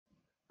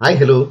Hi,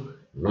 hello,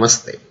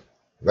 namaste.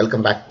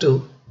 Welcome back to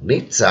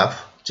Needs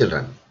of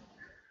Children.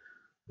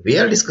 We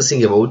are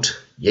discussing about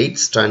 8th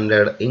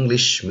standard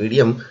English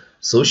medium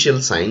social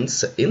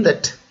science, in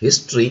that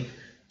history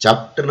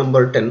chapter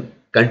number 10,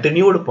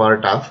 continued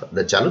part of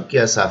the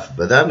Chalukyas of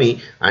Badami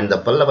and the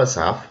Pallavas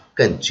of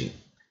Kanchi.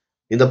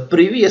 In the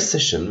previous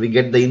session, we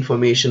get the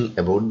information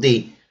about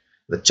the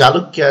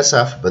Chalukyas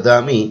of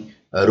Badami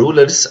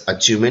rulers'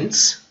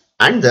 achievements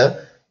and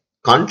the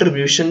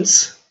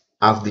contributions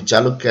of the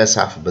Chalukyas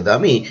of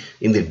Badami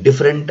in the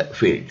different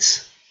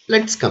fields.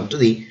 Let's come to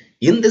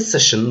in this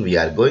session we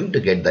are going to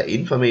get the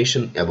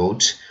information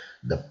about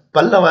the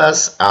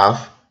Pallavas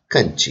of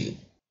Kanchi.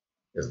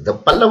 The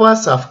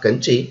Pallavas of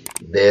Kanchi,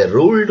 they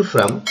ruled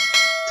from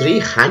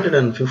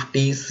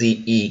 350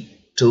 CE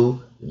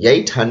to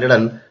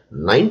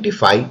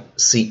 895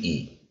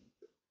 CE.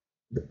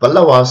 The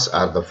Pallavas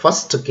are the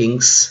first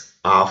kings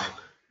of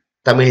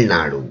Tamil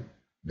Nadu.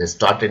 They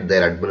started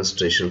their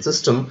administration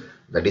system,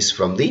 that is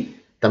from the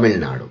Tamil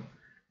Nadu.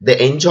 They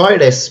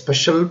enjoyed a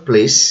special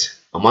place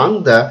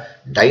among the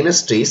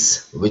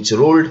dynasties which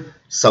ruled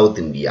South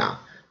India.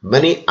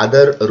 Many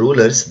other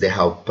rulers, they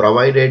have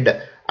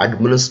provided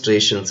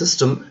administration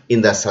system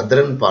in the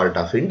southern part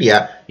of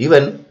India.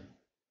 Even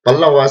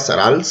Pallavas are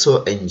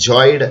also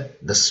enjoyed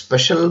the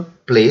special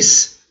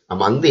place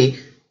among the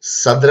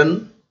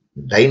southern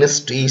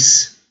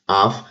dynasties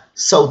of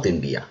South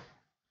India.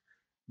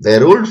 They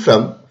ruled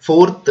from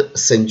 4th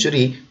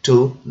century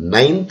to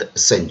 9th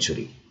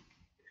century.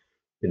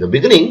 In the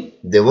beginning,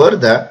 they were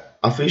the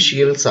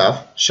officials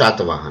of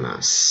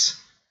Shatavahanas.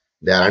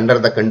 They are under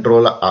the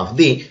control of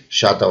the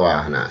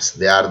Shatavahanas.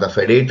 They are the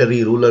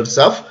feudatory rulers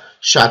of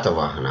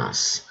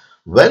Shatavahanas.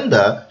 When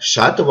the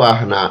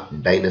Shatavahana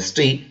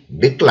dynasty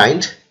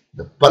declined,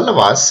 the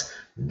Pallavas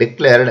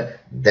declared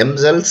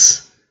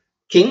themselves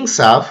kings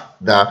of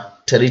the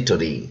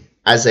territory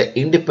as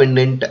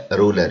independent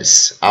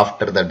rulers.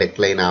 After the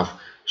decline of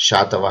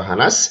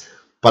Shatavahanas,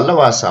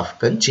 Pallavas of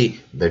Kanchi,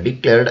 they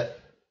declared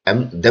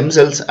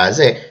themselves as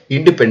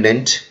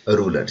independent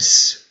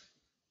rulers.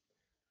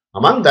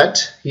 Among that,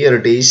 here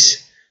it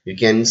is, you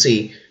can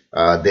see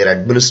their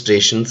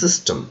administration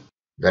system.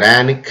 The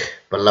Ranic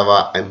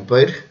Pallava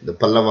Empire, the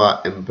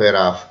Pallava Empire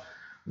of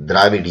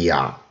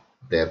Dravidia,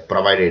 they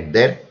provided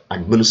their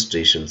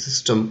administration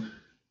system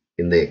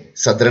in the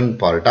southern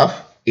part of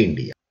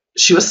India.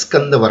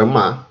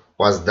 Shivaskandavarma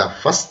was the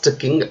first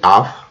king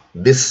of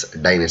this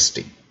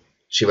dynasty.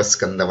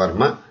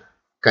 Shivaskandavarma,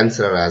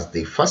 considered as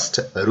the first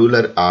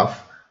ruler of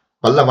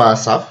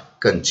Pallavas of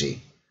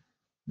Kanchi.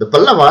 The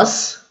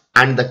Pallavas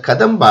and the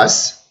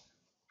Kadambas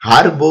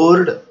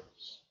harbored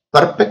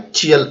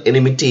perpetual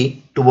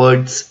enmity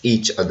towards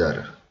each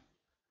other.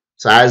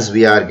 So as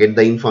we get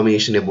the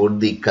information about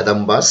the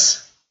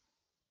Kadambas,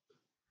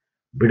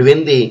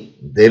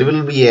 there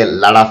will be a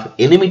lot of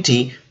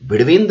enmity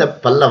between the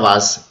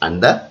Pallavas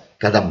and the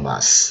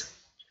Kadambas.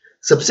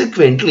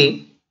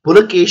 Subsequently,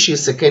 Pulakeshi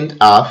II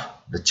of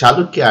the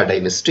Chalukya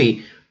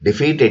dynasty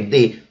defeated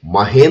the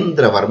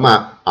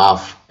Mahendravarma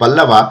of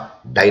Pallava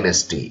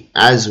dynasty.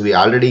 As we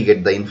already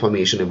get the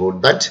information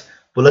about that,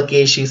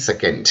 Pulakeshi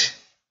II,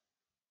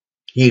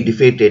 he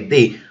defeated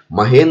the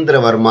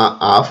Mahendravarma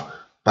of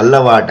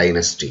Pallava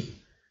dynasty.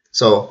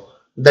 So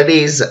that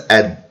is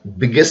a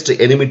biggest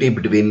enmity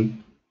between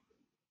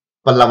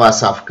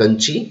Pallavas of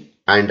Kanchi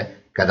and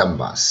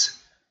Kadambas.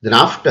 Then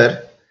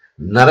after,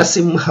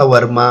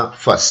 Narasimhavarma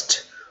I,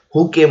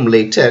 who came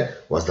later,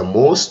 was the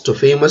most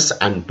famous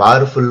and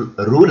powerful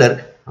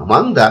ruler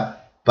among the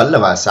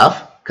Pallavas of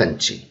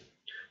Kanchi.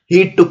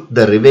 He took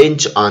the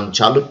revenge on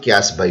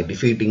Chalukyas by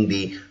defeating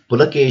the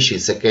Pulakeshi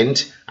II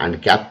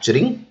and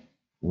capturing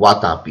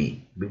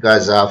Vatapi.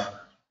 Because of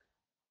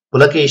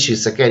Pulakeshi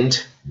II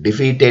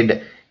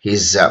defeated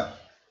his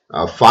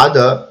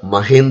father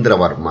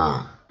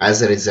Mahendravarma.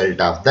 As a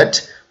result of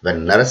that,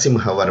 when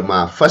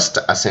Narasimhavarma first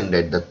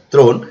ascended the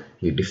throne,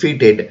 he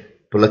defeated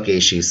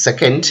Pulakeshi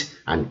II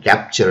and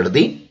captured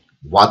the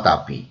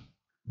Vatapi.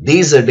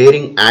 These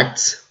daring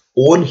acts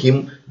won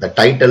him the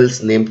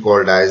titles named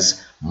called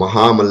as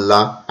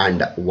Mahamalla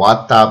and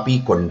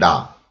Vatapi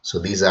Konda. So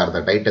these are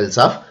the titles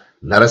of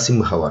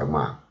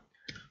Narasimhavarma.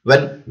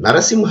 When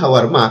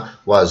Narasimhavarma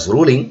was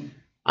ruling,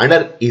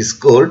 under his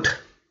court,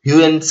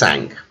 Huan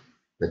Sang,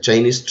 the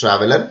Chinese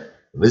traveler,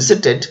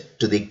 visited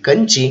to the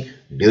Kanchi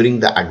during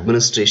the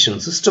administration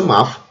system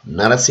of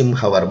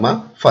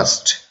Narasimhavarma I.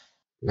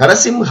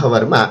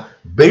 Narasimhavarma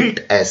built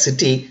a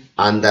city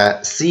on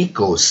the sea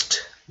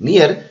coast.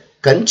 Near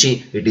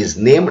Kanchi, it is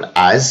named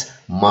as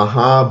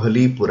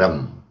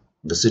Mahabalipuram.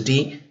 The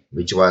city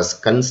which was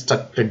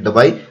constructed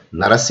by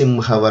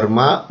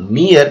Narasimhavarma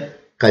near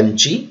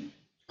Kanchi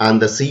on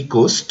the sea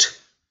coast,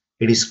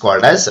 it is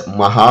called as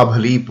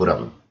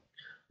Mahabalipuram.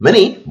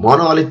 Many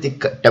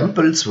monolithic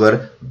temples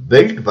were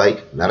built by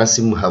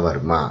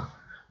Narasimhavarma.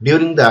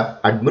 During the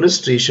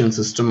administration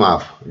system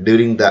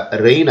during the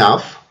reign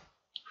of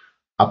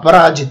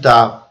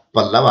Aparajita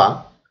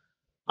Pallava,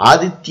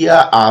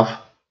 Aditya of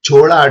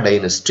Chola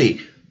dynasty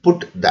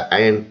put the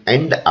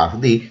end of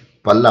the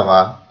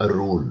Pallava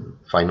rule.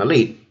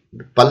 Finally,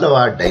 The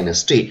Pallava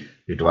dynasty,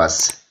 it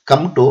was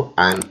come to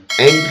an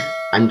end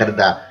under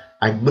the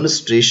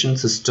administration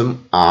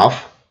system of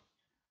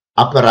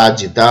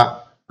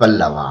Aparajita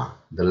Pallava.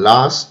 The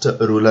last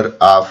ruler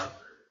of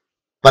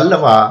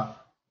Pallava,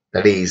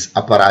 that is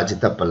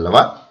Aparajita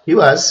Pallava, he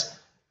was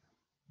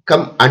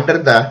come under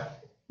the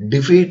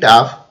defeat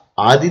of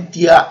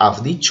Aditya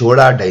of the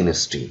Chola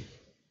dynasty.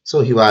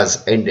 So he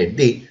was ended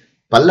the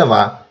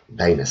Pallava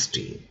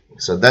dynasty.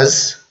 So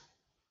thus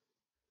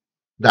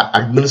the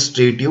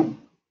administrative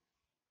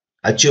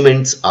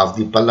achievements of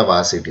the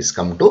Pallavas, it is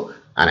come to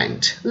an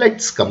end.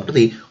 Let's come to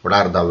the what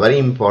are the very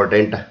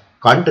important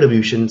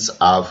contributions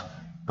of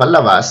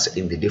Pallavas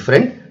in the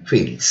different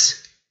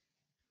fields.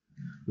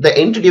 They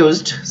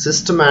introduced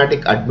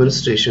systematic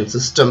administration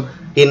system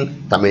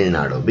in Tamil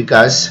Nadu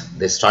because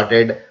they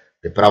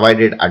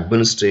provided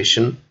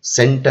administration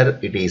center,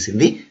 it is in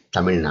the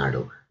Tamil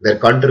Nadu. Their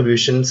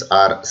contributions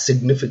are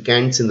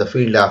significant in the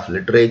field of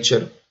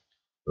literature,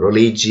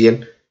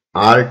 religion,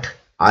 art,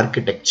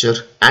 architecture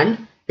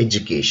and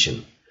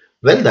education.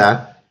 When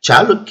the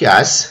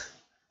Chalukyas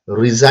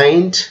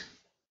resigned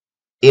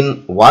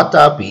in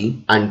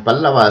Vatapi and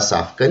Pallavas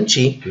of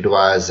Kanchi, it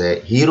was a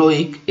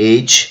heroic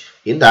age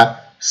in the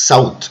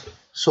south.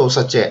 So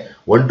such a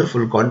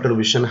wonderful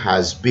contribution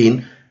has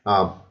been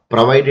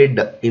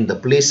provided in the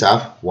place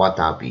of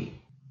Vatapi.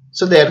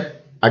 So their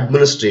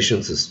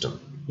administration system,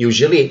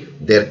 usually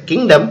their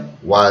kingdom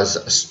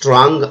was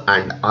strong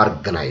and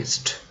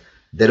organized.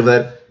 There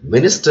were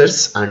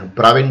ministers and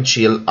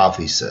provincial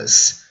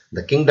officers.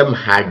 The kingdom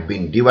had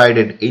been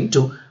divided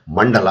into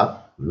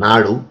mandala,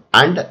 nadu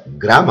and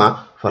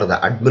grama for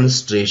the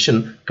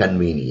administration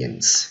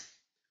convenience.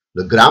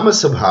 The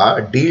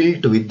gramasabha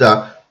dealt with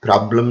the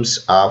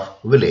problems of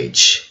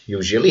village.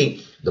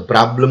 Usually the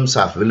problems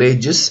of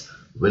villages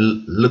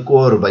will look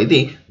over by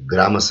the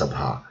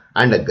gramasabha,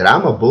 and the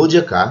grama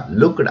bhojaka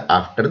looked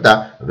after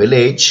the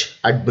village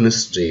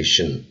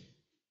administration.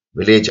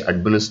 Village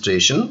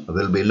administration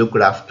will be looked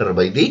after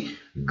by the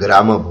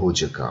grama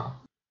bhojaka.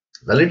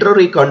 The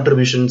literary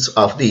contributions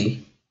of the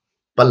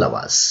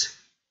Pallavas.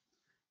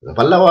 The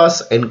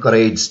Pallavas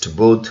encouraged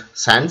both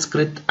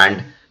Sanskrit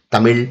and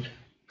Tamil.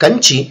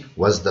 Kanchi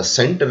was the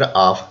center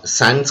of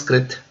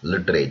Sanskrit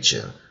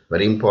literature.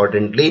 Very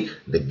importantly,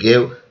 they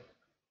gave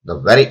the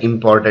very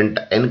important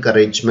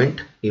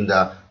encouragement in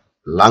the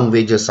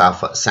languages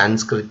of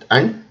Sanskrit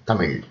and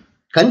Tamil.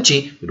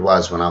 Kanchi, it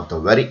was one of the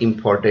very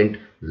important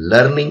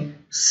learning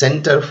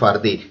center for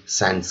the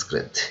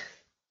Sanskrit.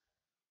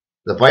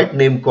 The poet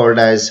name called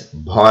as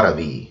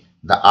Bhairavi,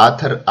 the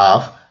author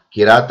of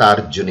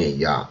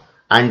Kiratarjuneya,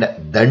 and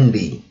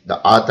Dandi, the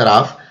author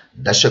of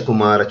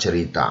Dashakumara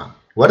Charita,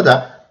 were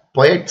the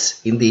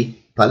poets in the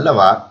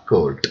Pallava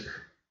court.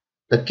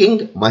 The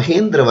king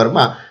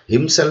Mahendravarma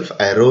himself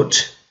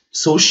wrote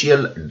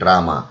social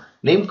drama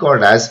name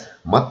called as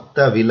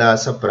Matta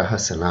Vilasa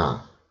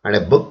Prahasana and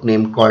a book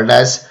name called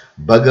as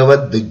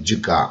Bhagavad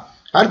Dijjuka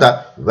are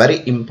the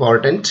very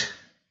important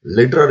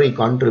literary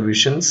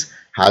contributions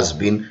has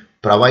been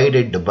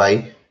provided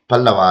by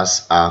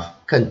Pallavas of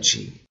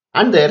Kanchi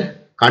and their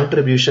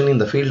contribution in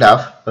the field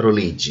of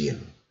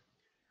religion.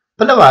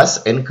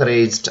 Pallavas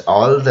encouraged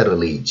all the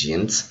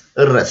religions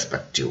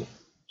irrespective.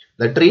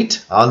 They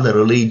treat all the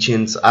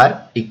religions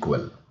are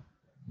equal.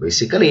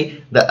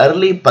 Basically, the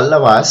early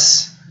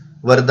Pallavas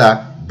were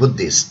the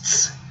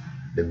Buddhists.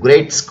 The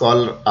great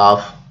scholar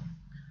of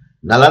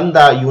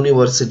Nalanda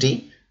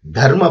University,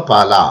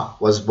 Dharmapala,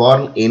 was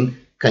born in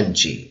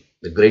Kanchi.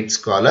 The great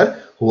scholar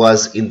who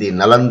was in the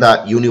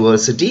Nalanda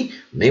University,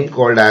 named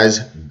called as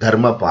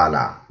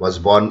Dharmapala, was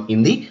born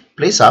in the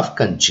place of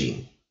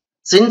Kanchi.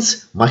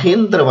 Since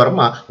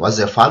Mahendravarma was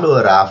a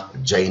follower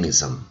of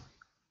Jainism,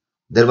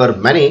 there were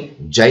many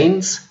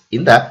Jains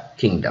in the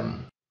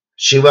kingdom.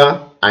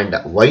 Shiva and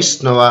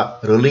Vaishnava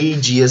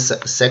religious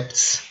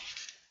sects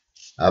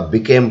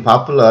became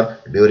popular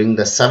during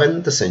the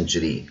 7th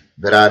century.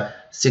 There are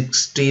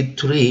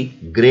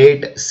 63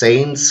 great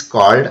saints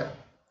called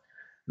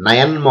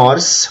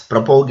Nayanmars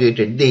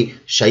propagated the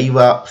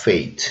Shaiva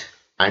faith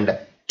and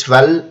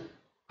 12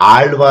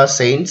 Alva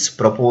saints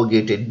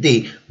propagated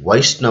the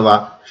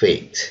Vaishnava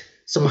faith.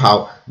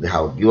 Somehow they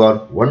have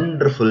given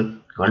wonderful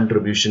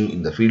contribution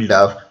in the field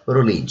of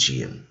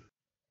religion.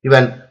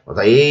 Even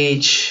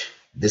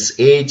this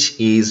age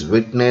is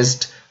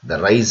witnessed the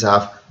rise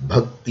of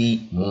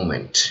Bhakti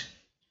movement.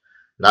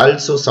 It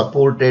also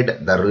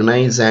supported the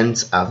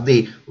renaissance of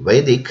the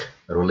Vedic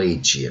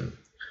religion.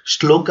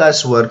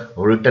 Shlokas were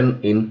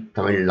written in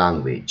Tamil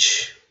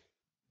language.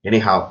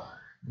 Anyhow,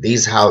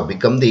 these have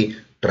become the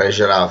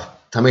treasure of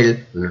Tamil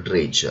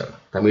literature.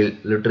 Tamil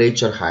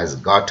literature has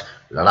got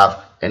a lot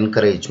of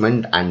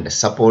encouragement and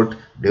support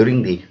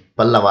during the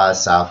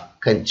Pallavas of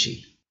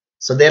Kanchi.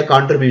 So their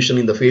contribution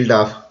in the field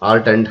of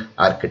art and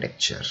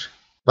architecture.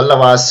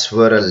 Pallavas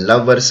were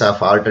lovers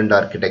of art and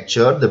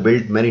architecture. They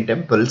built many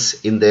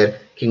temples in their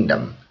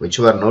kingdom, which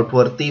were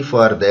noteworthy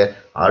for their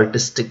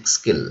artistic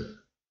skill.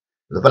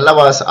 The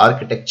Pallavas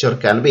architecture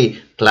can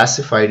be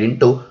classified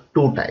into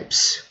two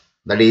types,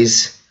 that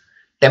is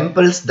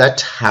temples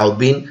that have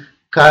been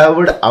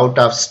carved out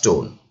of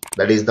stone.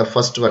 That is the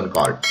first one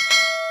called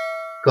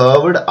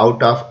carved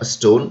out of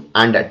stone,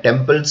 and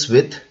temples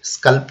with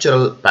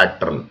sculptural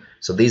pattern.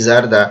 So these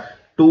are the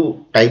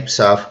two types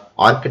of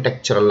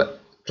architectural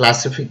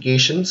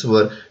classifications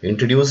were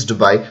introduced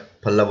by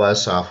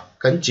Pallavas of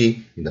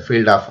Kanchi in the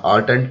field of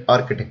art and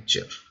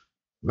architecture.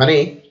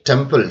 Many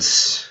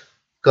temples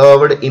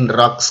carved in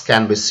rocks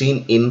can be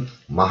seen in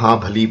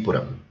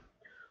Mahabalipuram.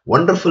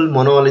 Wonderful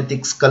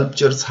monolithic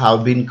sculptures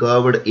have been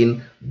carved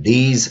in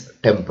these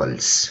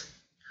temples.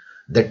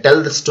 They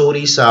tell the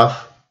stories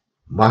of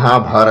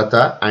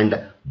Mahabharata and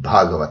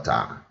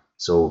Bhagavata.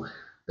 So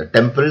the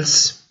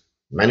temples,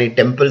 many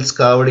temples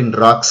carved in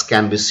rocks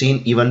can be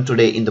seen even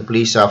today in the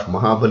place of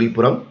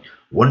Mahabalipuram.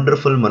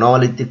 Wonderful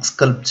monolithic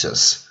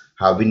sculptures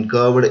have been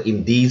carved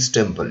in these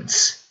temples.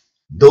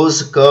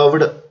 Those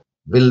carved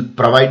will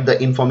provide the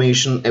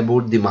information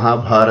about the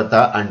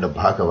Mahabharata and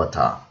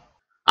Bhagavata.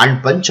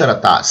 And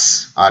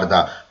Pancharathas are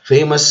the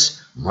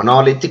famous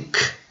monolithic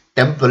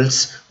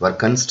temples were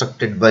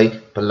constructed by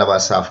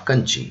Pallavas of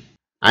Kanchi.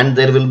 And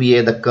there will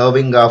be the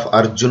carving of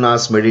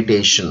Arjuna's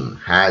meditation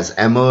has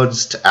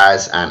emerged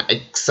as an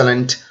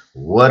excellent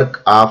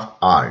work of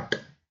art.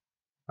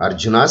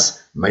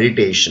 Arjuna's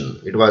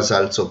meditation. It was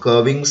also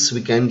carvings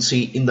we can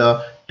see in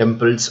the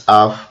temples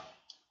of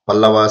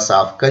Pallavas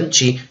of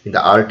Kanchi in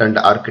the art and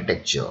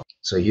architecture.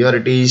 So here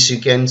it is,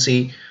 you can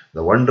see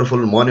the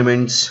wonderful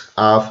monuments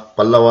of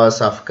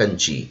Pallavas of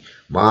Kanchi,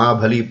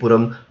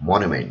 Mahabalipuram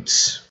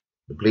monuments.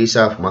 The place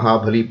of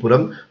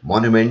Mahabalipuram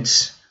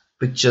monuments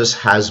pictures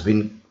has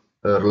been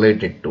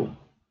related to.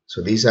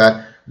 So these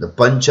are the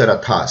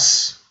Pancharathas.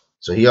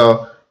 So here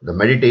the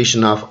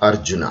meditation of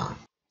Arjuna.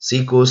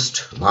 Seacoast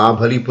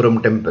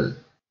Mahabalipuram temple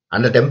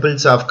and the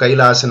temples of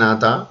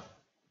Kailasanatha,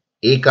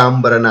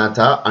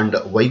 Ekambaranatha and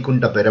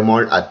Vaikunta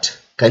Perumal at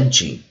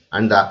Kanchi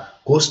and the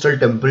coastal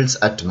temples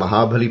at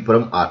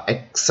Mahabalipuram are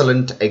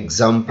excellent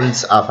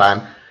examples of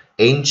an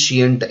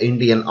ancient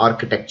Indian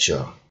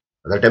architecture.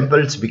 The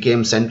temples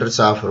became centers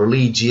of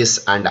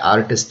religious and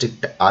artistic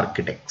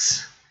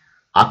activities.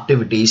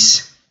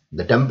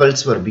 The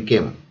temples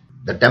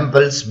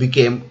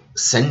became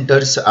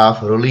centers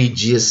of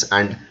religious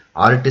and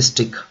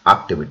artistic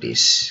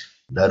activities.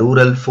 The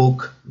rural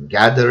folk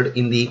gathered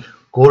in the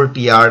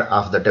courtyard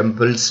of the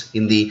temples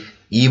in the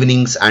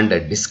evenings and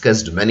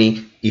discussed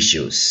many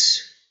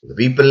issues. The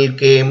people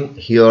came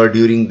here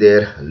during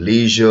their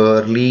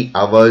leisurely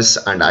hours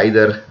and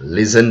either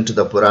listened to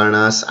the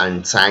Puranas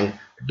and sang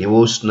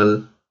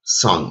devotional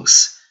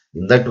songs.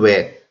 In that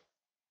way,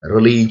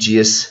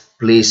 religious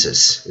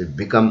places it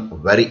become a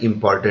very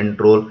important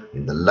role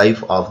in the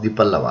life of the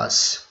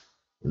Pallavas.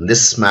 In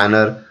this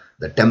manner,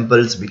 the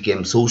temples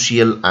became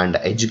social and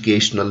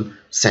educational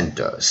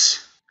centers.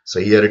 So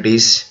here it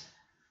is,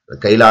 the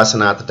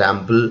Kailasanatha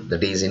temple,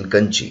 that is in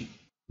Kanchi.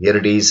 Here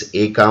it is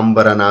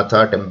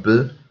Ekambaranatha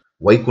temple,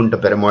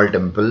 Vaikunta Perumal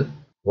temple.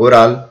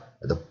 Overall,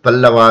 the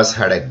Pallavas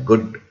had a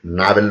good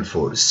naval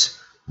force.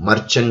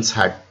 Merchants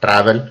had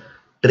travel,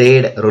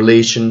 trade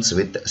relations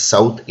with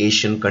South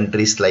Asian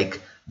countries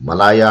like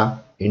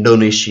Malaya,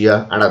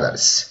 Indonesia and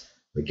others.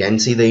 We can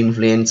see the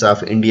influence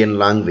of Indian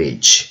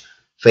language,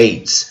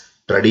 faiths,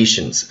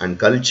 traditions and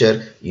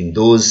culture in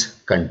those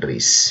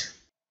countries.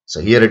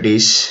 So here it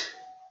is,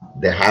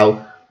 they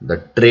have the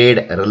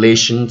trade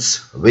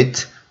relations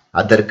with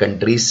other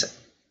countries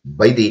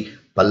by the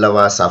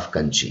Pallavas of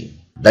Kanchi.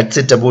 That's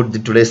it about the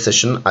today's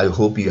session. I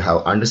hope you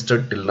have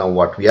understood till now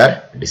what we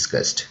are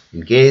discussed.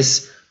 In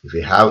case if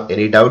you have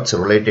any doubts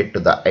related to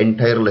the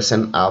entire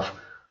lesson of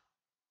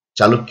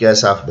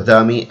Chalukyas of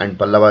Badami and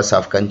Pallavas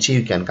of Kanchi,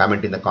 you can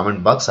comment in the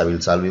comment box. I will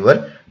solve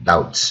your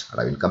doubts and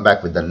I will come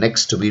back with the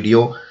next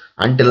video.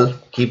 Until,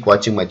 keep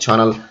watching my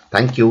channel.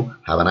 Thank you.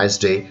 Have a nice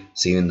day.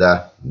 See you in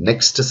the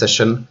next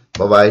session.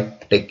 Bye bye.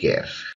 Take care.